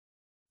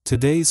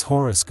Today's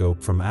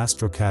horoscope from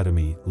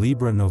Astrocademy,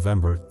 Libra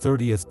November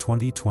 30th,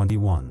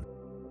 2021.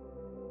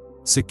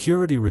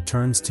 Security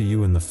returns to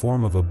you in the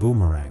form of a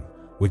boomerang,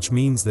 which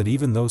means that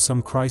even though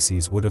some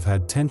crises would have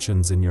had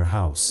tensions in your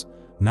house,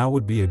 now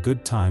would be a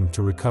good time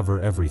to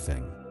recover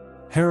everything.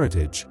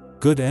 Heritage,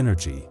 good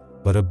energy,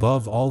 but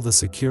above all the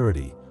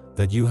security,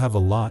 that you have a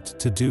lot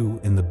to do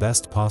in the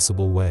best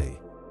possible way.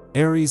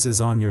 Aries is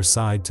on your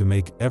side to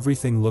make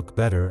everything look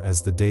better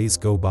as the days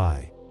go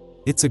by.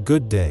 It's a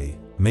good day,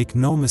 make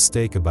no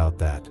mistake about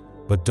that,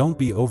 but don't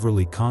be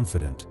overly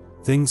confident.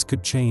 Things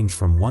could change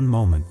from one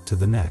moment to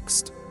the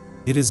next.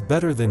 It is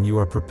better than you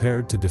are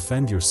prepared to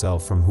defend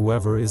yourself from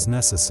whoever is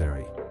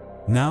necessary.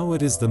 Now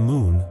it is the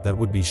moon that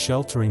would be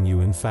sheltering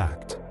you, in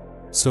fact.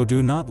 So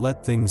do not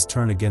let things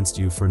turn against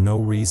you for no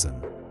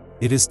reason.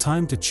 It is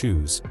time to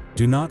choose.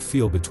 Do not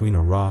feel between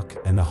a rock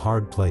and a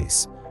hard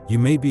place. You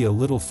may be a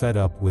little fed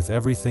up with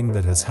everything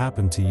that has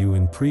happened to you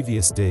in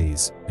previous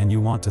days, and you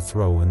want to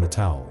throw in the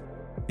towel.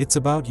 It's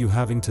about you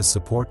having to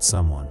support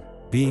someone,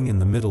 being in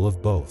the middle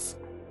of both.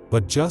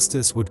 But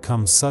justice would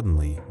come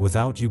suddenly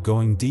without you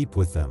going deep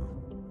with them.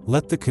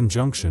 Let the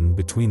conjunction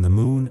between the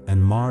moon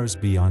and Mars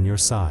be on your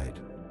side.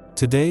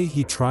 Today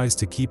he tries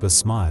to keep a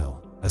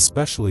smile,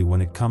 especially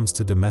when it comes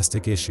to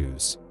domestic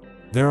issues.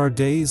 There are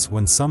days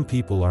when some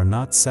people are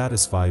not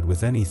satisfied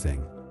with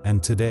anything,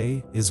 and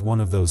today is one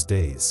of those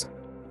days.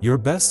 Your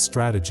best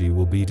strategy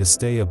will be to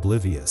stay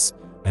oblivious,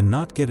 and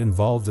not get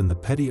involved in the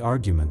petty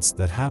arguments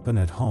that happen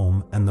at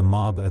home and the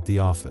mob at the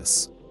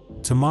office.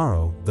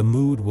 Tomorrow, the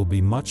mood will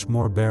be much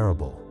more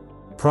bearable.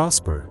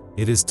 Prosper,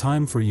 it is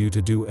time for you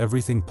to do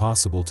everything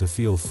possible to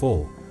feel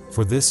full.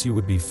 For this you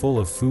would be full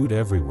of food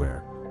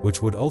everywhere,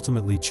 which would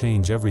ultimately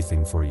change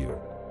everything for you.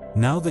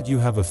 Now that you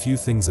have a few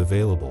things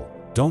available,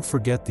 don't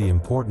forget the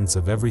importance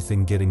of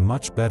everything getting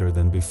much better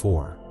than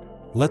before.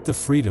 Let the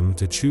freedom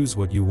to choose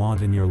what you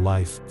want in your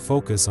life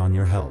focus on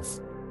your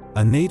health.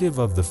 A native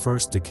of the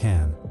first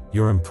decan,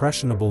 your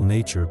impressionable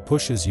nature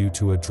pushes you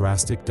to a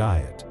drastic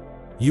diet.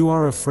 You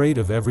are afraid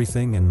of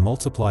everything and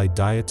multiply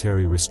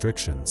dietary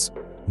restrictions.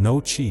 No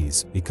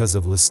cheese because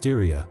of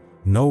listeria,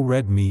 no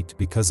red meat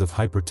because of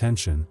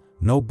hypertension,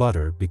 no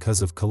butter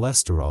because of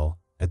cholesterol,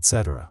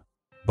 etc.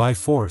 By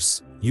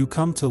force, you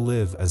come to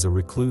live as a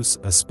recluse,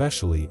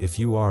 especially if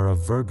you are a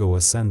Virgo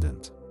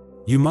ascendant.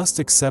 You must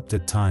accept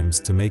at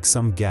times to make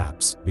some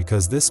gaps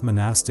because this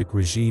monastic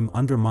regime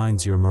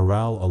undermines your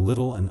morale a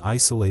little and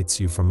isolates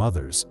you from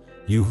others,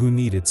 you who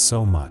need it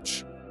so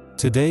much.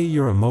 Today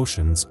your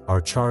emotions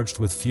are charged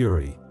with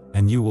fury,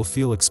 and you will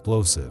feel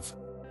explosive.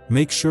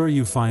 Make sure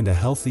you find a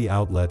healthy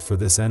outlet for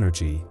this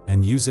energy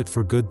and use it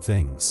for good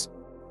things.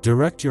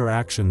 Direct your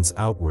actions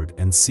outward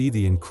and see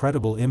the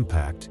incredible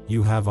impact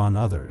you have on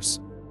others.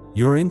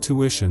 Your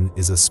intuition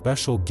is a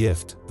special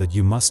gift that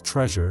you must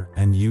treasure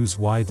and use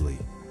widely.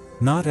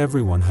 Not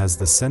everyone has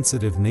the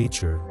sensitive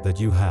nature that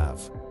you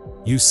have.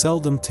 You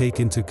seldom take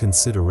into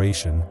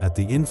consideration that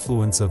the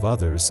influence of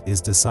others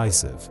is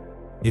decisive.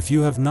 If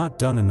you have not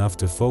done enough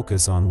to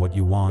focus on what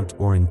you want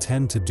or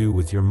intend to do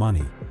with your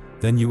money,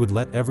 then you would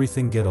let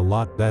everything get a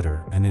lot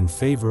better and in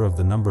favor of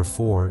the number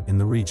 4 in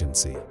the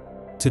Regency.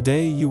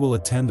 Today you will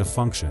attend a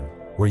function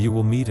where you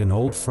will meet an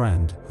old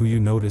friend who you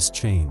notice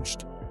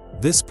changed.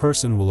 This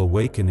person will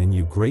awaken in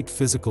you great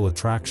physical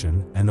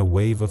attraction and a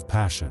wave of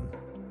passion.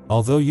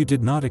 Although you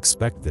did not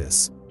expect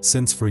this,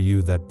 since for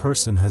you that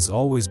person has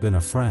always been a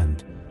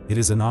friend, it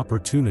is an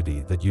opportunity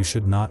that you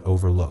should not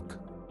overlook.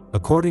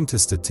 According to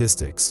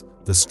statistics,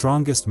 the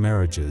strongest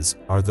marriages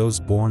are those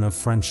born of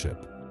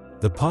friendship.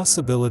 The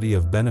possibility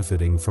of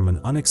benefiting from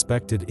an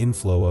unexpected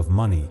inflow of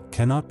money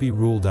cannot be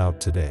ruled out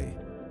today.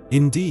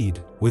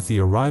 Indeed, with the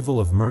arrival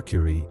of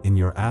Mercury in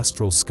your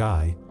astral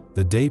sky,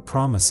 the day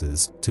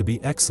promises to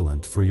be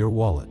excellent for your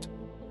wallet.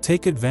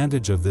 Take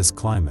advantage of this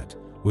climate,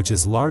 which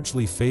is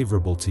largely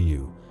favorable to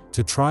you,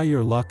 to try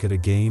your luck at a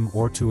game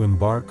or to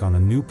embark on a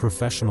new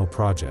professional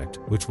project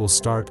which will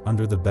start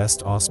under the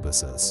best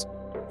auspices.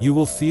 You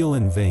will feel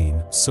in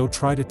vain, so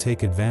try to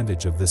take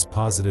advantage of this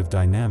positive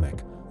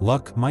dynamic.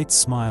 Luck might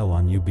smile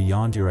on you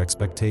beyond your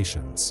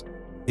expectations.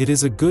 It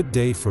is a good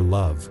day for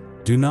love.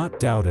 Do not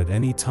doubt at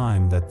any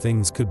time that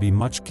things could be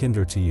much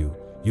kinder to you.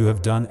 You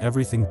have done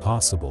everything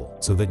possible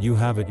so that you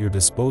have at your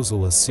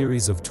disposal a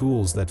series of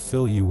tools that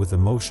fill you with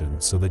emotion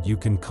so that you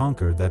can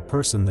conquer that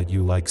person that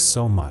you like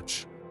so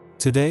much.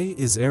 Today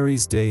is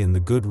Aries Day in the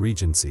good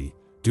Regency.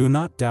 Do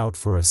not doubt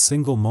for a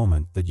single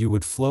moment that you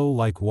would flow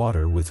like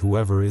water with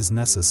whoever is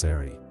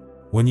necessary.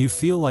 When you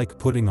feel like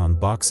putting on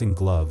boxing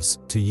gloves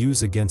to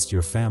use against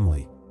your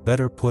family,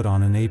 better put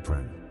on an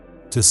apron.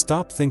 To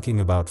stop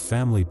thinking about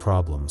family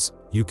problems,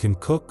 you can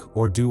cook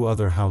or do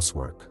other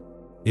housework.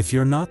 If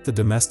you're not the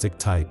domestic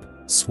type,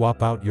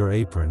 swap out your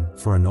apron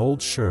for an old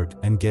shirt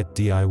and get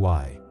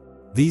DIY.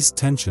 These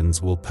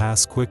tensions will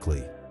pass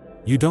quickly.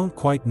 You don't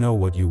quite know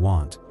what you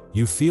want.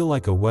 You feel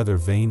like a weather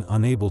vane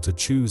unable to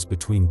choose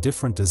between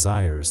different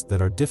desires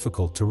that are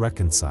difficult to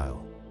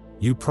reconcile.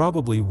 You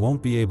probably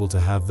won't be able to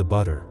have the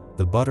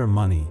butter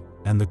money,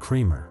 and the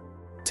creamer.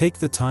 Take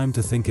the time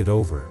to think it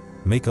over.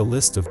 Make a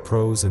list of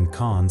pros and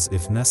cons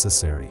if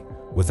necessary,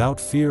 without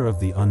fear of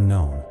the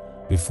unknown,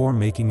 before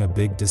making a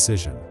big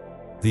decision.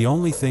 The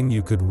only thing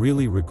you could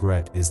really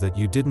regret is that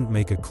you didn't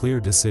make a clear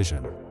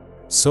decision.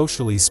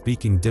 Socially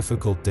speaking,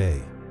 difficult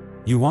day.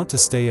 You want to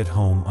stay at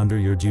home under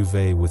your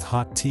duvet with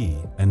hot tea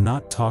and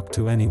not talk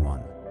to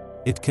anyone.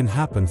 It can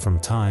happen from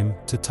time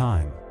to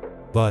time.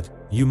 But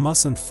you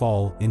mustn't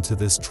fall into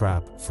this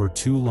trap for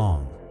too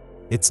long.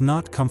 It's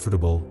not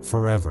comfortable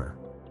forever.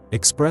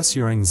 Express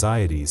your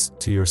anxieties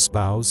to your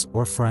spouse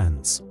or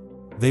friends.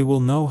 They will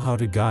know how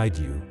to guide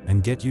you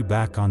and get you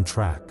back on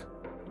track.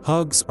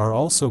 Hugs are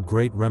also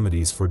great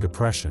remedies for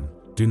depression.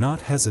 Do not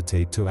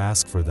hesitate to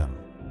ask for them.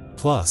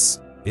 Plus,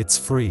 it's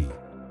free.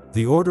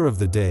 The order of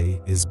the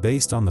day is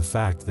based on the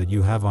fact that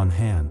you have on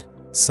hand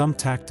some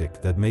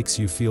tactic that makes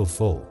you feel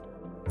full.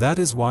 That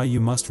is why you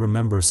must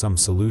remember some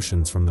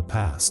solutions from the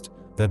past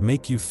that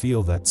make you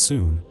feel that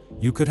soon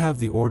you could have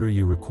the order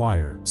you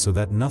require so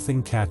that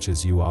nothing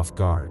catches you off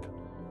guard.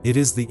 It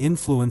is the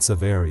influence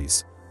of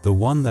Aries, the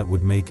one that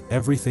would make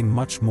everything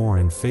much more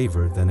in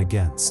favor than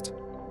against.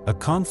 A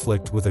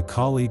conflict with a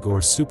colleague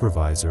or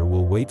supervisor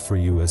will wait for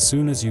you as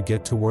soon as you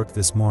get to work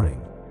this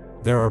morning.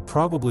 There are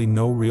probably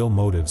no real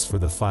motives for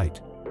the fight.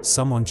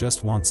 Someone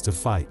just wants to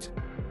fight.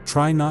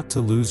 Try not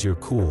to lose your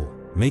cool.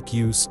 Make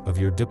use of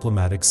your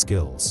diplomatic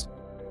skills.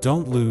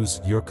 Don't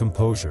lose your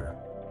composure.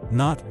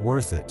 Not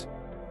worth it.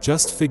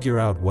 Just figure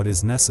out what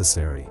is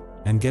necessary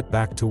and get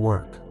back to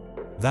work.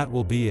 That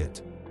will be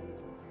it.